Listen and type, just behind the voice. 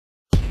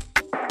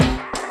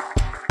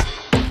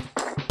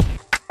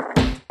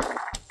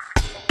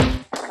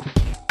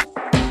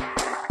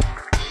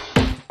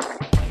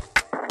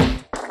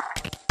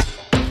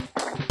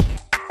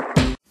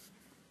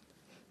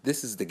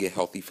This is the Get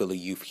Healthy Phila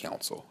Youth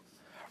Council.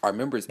 Our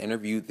members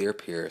interviewed their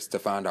peers to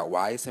find out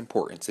why it's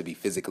important to be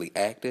physically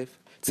active,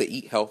 to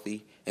eat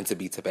healthy, and to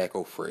be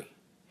tobacco free.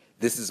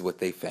 This is what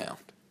they found.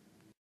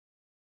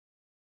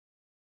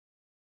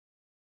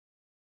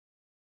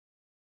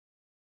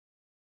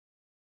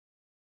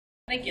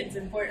 I think it's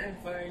important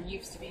for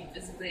youth to be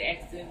physically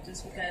active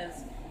just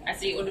because I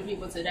see older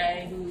people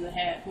today who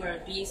are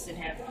obese and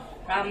have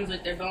problems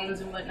with their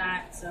bones and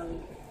whatnot. So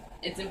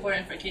it's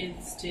important for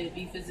kids to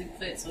be physically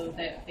fit so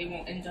that they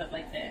won't end up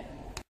like that.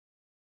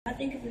 I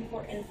think it's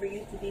important for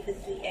youth to be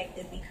physically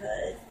active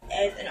because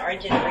as in our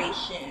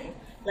generation,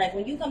 like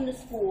when you come to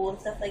school and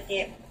stuff like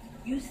that,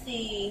 you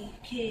see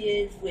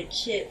kids with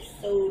chips,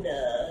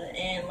 soda,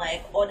 and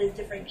like all this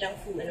different junk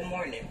food in the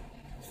morning.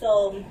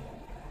 So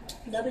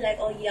they'll be like,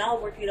 oh yeah,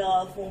 I'll work it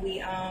off when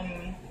we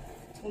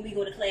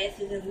go to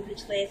classes and we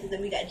pitch classes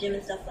and we got gym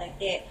and stuff like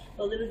that.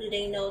 But little do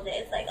they know that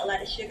it's like a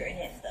lot of sugar in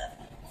that stuff.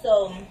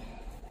 So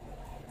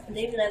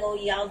they be like, oh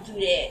yeah, I'll do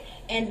that,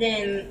 and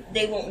then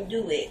they won't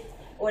do it,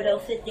 or they'll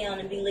sit down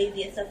and be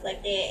lazy and stuff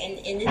like that. And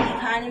in this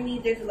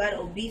economy, there's a lot of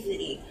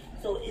obesity,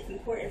 so it's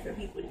important for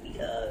people to be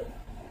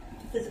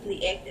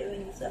physically active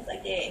and stuff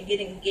like that, and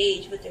get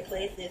engaged with their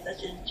classes,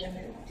 such as gym,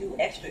 and do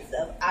extra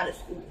stuff out of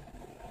school.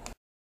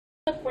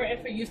 It's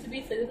important for youth to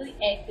be physically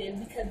active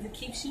because it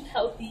keeps you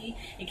healthy,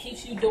 it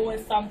keeps you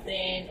doing something,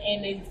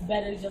 and it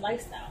betters your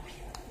lifestyle.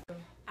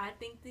 I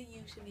think the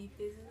youth should be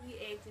physically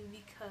active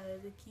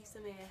because it keeps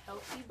them at a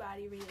healthy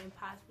body weight and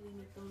possibly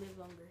make them live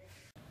longer.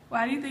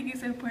 Why do you think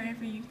it's important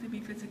for youth to be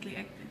physically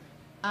active?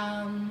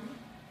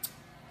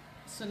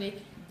 So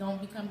they don't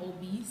become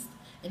obese,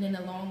 and in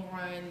the long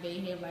run they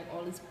have like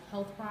all these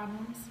health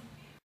problems.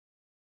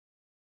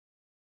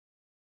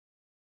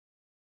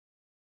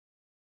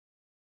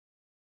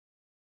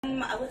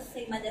 I would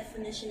say my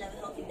definition of a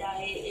healthy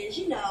diet is,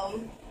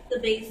 the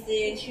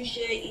basics. You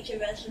should eat your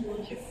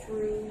vegetables, your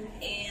fruit,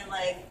 and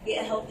like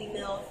get a healthy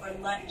meal for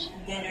lunch,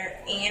 dinner,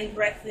 and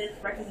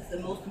breakfast. Breakfast is the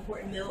most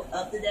important meal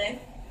of the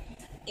day.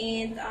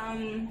 And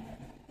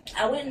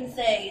I wouldn't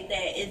say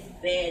that it's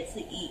bad to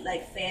eat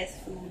like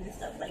fast food and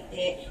stuff like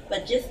that,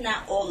 but just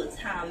not all the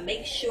time.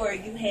 Make sure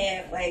you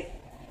have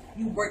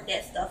you work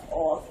that stuff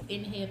off.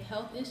 And have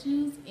health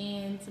issues,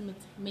 and to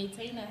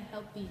maintain a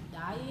healthy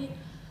diet,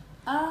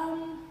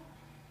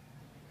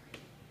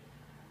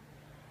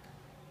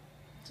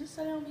 just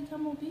so they don't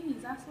become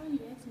obese. I saw you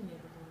asking me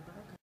before, but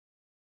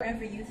okay. It's important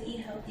for you to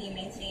eat healthy and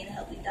maintain a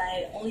healthy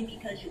diet only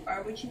because you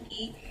are what you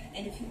eat,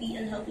 and if you eat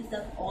unhealthy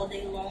stuff all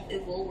day long,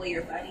 it will weigh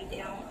your body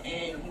down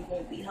and you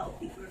won't be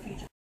healthy for the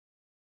future.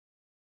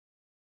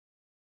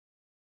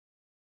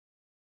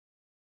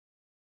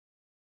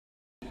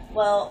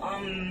 Well,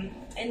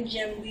 in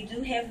gym we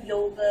do have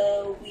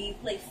yoga, we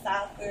play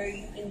soccer,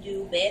 you can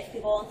do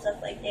basketball and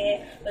stuff like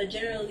that, but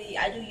generally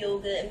I do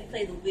yoga and we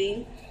play the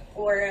Wii,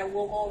 or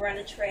we'll go around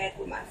the track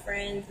with my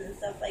friends and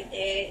stuff like that,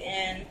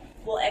 and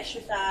we'll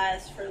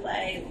exercise for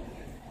like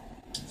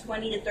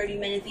 20 to 30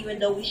 minutes. Even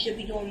though we should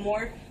be doing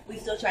more, we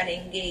still try to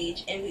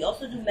engage. And we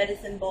also do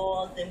medicine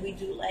balls, and we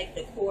do like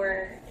the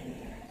core and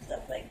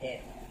stuff like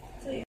that.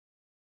 So yeah.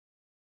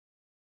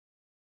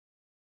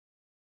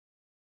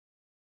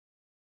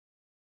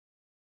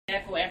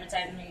 Tobacco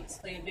advertisements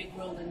play a big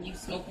role in youth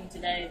smoking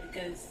today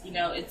because you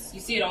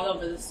see it all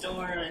over the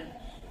store, and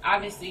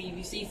obviously if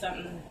you see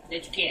something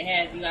that you can't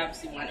have, you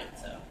obviously want it.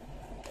 So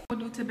What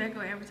do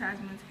tobacco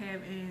advertisements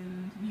have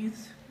in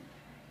youth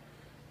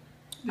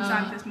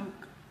deciding to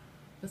smoke?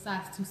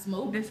 Besides to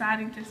smoke?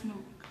 Deciding to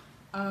smoke.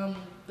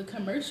 The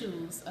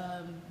commercials,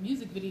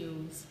 music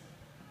videos.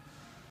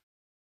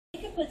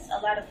 It puts a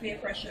lot of peer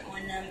pressure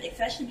on them,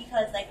 especially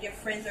because like their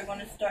friends are going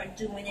to start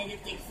doing it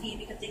if they see it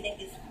because they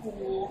think it's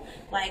cool.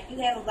 Like you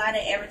have a lot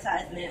of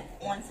advertisement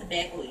on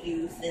tobacco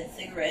use and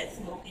cigarette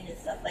smoking and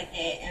stuff like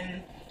that,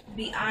 and to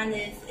be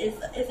honest,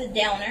 it's a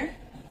downer.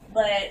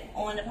 But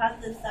on the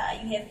positive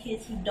side, you have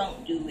kids who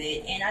don't do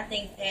it, and I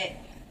think that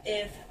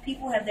if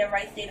people have their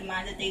right state of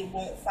mind that they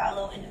won't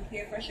follow and do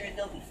peer pressure,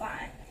 they'll be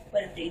fine.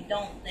 But if they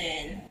don't,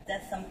 then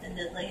that's something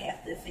that they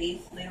have to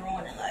face later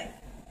on in life.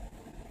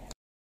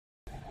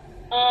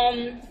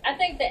 I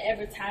think the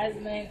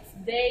advertisements,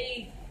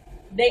 they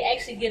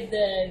actually give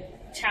the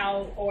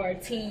child or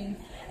teen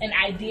an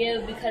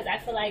idea, because I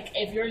feel like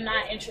if you're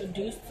not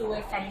introduced to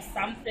it from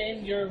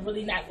something, you're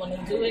really not going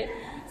to do it.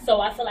 So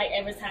I feel like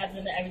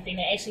advertisement and everything,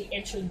 they actually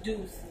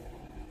introduce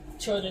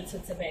children to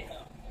tobacco.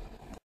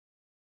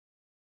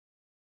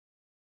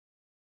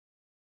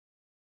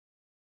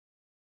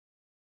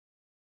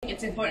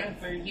 it's important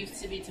for youth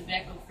to be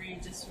tobacco free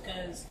just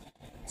because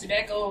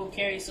tobacco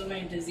carries so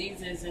many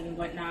diseases and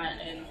whatnot,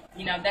 and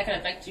that can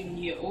affect you when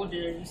you're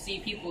older. You see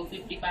people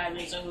 55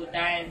 years old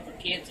dying from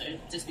cancer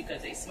just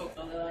because they smoked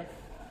all their life.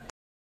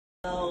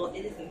 So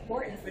it is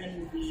important for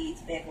them to be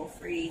tobacco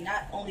free,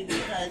 not only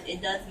because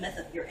it does mess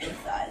up your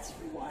insides,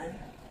 for one.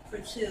 For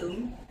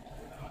two,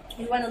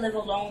 you want to live a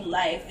long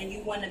life and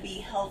you want to be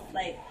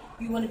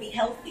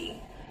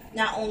healthy,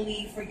 not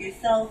only for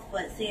yourself,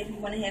 but say if you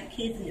want to have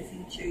kids in the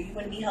future, you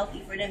want to be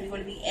healthy for them. You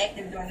want to be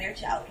active during their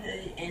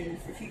childhood and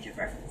for future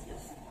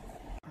preferences.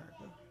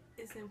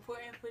 it's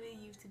important for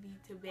the youth to be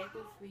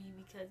tobacco free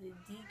because it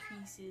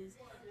decreases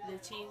the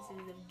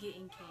chances of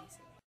getting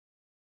cancer.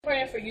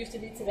 Important for youth to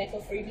be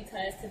tobacco free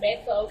because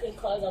tobacco can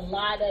cause a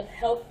lot of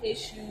health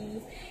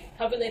issues,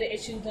 health related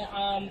issues,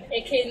 and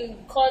it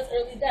can cause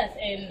early death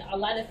and a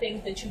lot of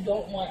things that you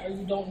don't want or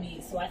you don't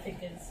need. So I think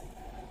it's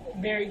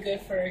very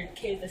good for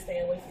kids to stay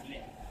away from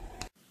it.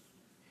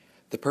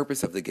 The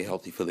purpose of the Get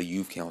Healthy Philly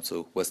Youth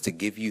Council was to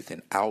give youth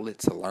an outlet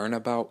to learn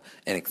about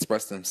and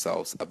express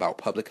themselves about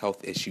public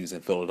health issues in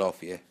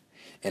Philadelphia.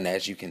 And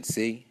as you can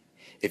see,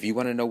 if you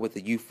want to know what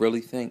the youth really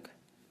think,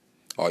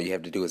 all you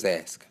have to do is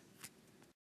ask.